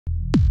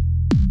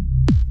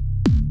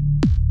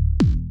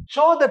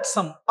show that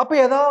sum. அப்ப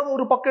ஏதாவது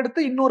ஒரு பக்கம்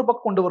எடுத்து இன்னொரு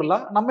பக்கம் கொண்டு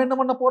வரலாம். நம்ம என்ன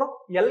பண்ண போறோம்?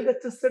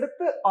 LHS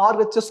எடுத்து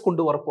RHS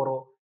கொண்டு வர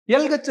போறோம்.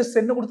 LHS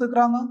என்ன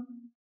கொடுத்துருக்காங்க?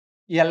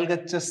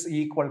 LHS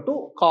equal to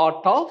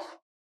cot of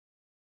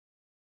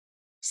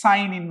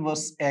sin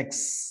inverse x.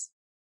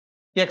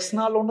 x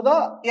நாள் ஒண்ணுதா,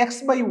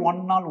 x by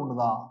 1 நாள்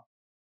ஒண்ணுதா.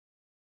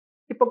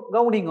 இப்ப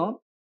கவனிங்க,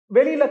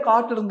 வெளியில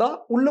காட் இருந்தா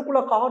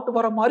உள்ளுக்குள்ள காட்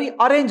வர மாதிரி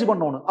அரேஞ்ச்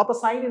பண்ணணும். அப்ப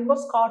sin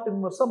inverse cot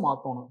inverse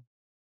மாத்தணும்.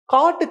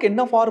 காட்டுக்கு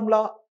என்ன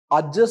formula?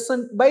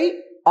 adjacent by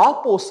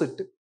opposite.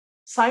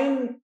 sin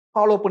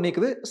follow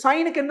பண்ணிக்குது.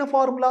 சைனுக்கு என்ன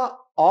ஃபார்முலா?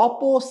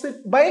 opposite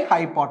by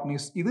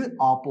hypotenuse. இது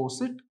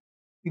opposite,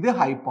 இது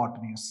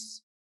hypotenuse.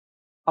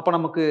 அப்ப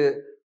நமக்கு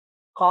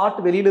காட்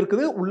வெளியில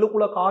இருக்குது,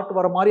 உள்ளுக்குள்ள காட்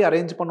வர மாதிரி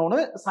அரேஞ்ச்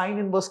பண்ணணும். sin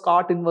inverse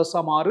cot inverse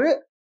மாறு.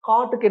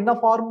 காட்டுக்கு என்ன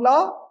formula?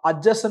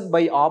 adjacent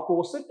by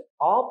opposite.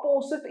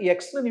 opposite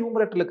x னு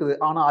நியூமரேட்டர்ல இருக்குது,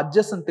 ஆனா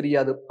adjacent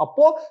தெரியாது.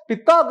 அப்போ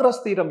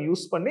பித்தாகரஸ் தியரம்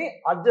யூஸ் பண்ணி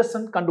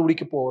adjacent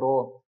கண்டுபிடிக்க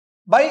போறோம்.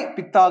 by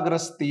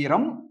Pythagoras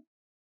theorem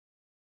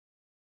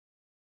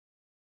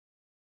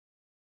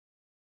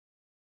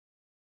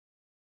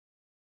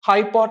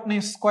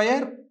hypotenuse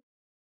square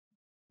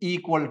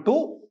equal to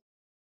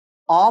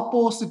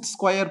opposite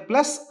square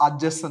plus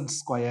adjacent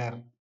square.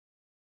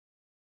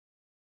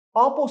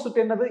 opposite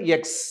என்னது?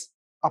 x.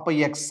 அப்ப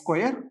x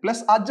square plus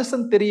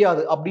adjacent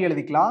தெரியாது, அப்படி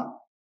எழுதிக்கலாம்.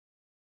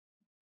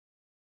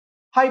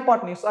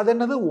 hypotenuse அது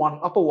என்னது? 1.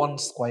 அப்ப 1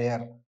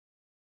 square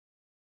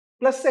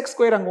plus x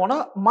square அங்க போனா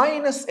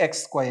minus x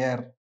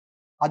square.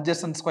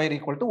 adjacent square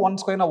equal to 1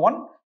 square 1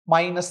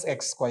 minus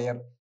x square.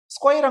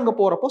 square அங்க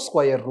போறப்போ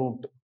square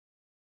root.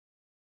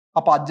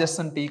 அப்ப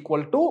adjacent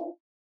equal to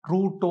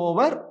root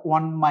over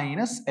 1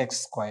 minus x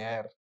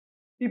square.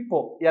 இப்போ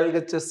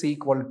LHS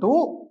equal to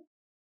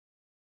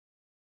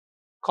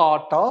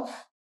cot of,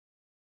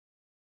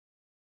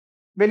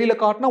 வெளியில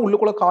காட்னா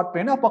உள்ளுக்குள்ள God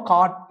வேணும், அப்ப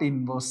cot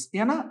inverse.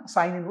 ஏன்னா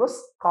sin inverse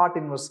cot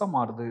inverse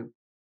மாறுது.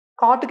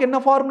 காட்டுக்கு என்ன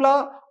formula?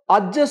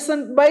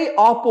 adjacent by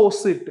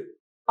opposite.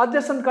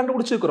 adjacent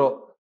கண்டுபிடிச்சிருக்கிறோம்.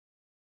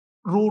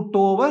 root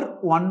over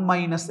 1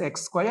 minus x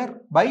square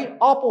by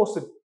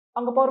opposite.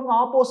 அங்க பாருங்க,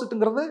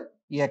 oppositeங்கிறது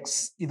x.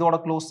 இதோட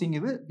க்ளோசிங்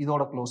இது,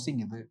 இதோட க்ளோசிங்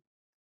இது.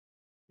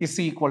 is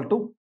equal to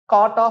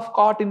cot of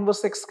cot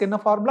inverse x க்கு என்ன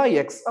ஃபார்முலா?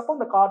 x. அப்போ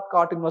இந்த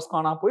cot inverse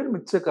காணாம போயிடும்,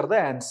 மிச்சம் இருக்கிறது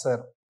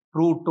answer.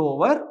 root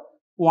over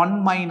 1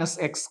 minus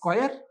x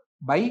square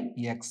by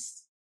x.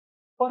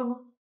 பாருங்க,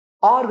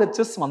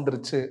 RHS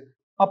வந்துருச்சு.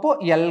 அப்போ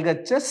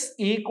LHS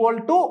equal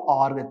to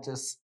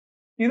RHS.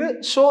 இது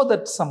show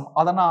that sum.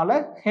 அதனால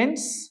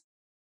hence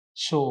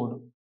showed.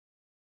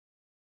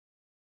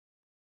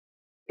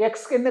 x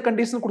க்கு என்ன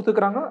கண்டிஷன்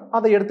கொடுத்துக்கிறாங்க,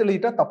 அதை எடுத்து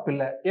எழுதிட்டா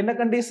தப்பில்லை. என்ன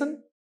condition?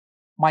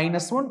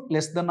 -1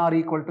 less than or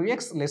equal to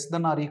x less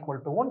than or equal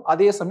to 1.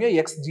 அதே சமயம்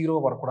x 0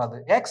 வரக்கூடாது.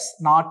 x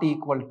not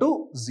equal to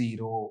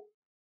 0.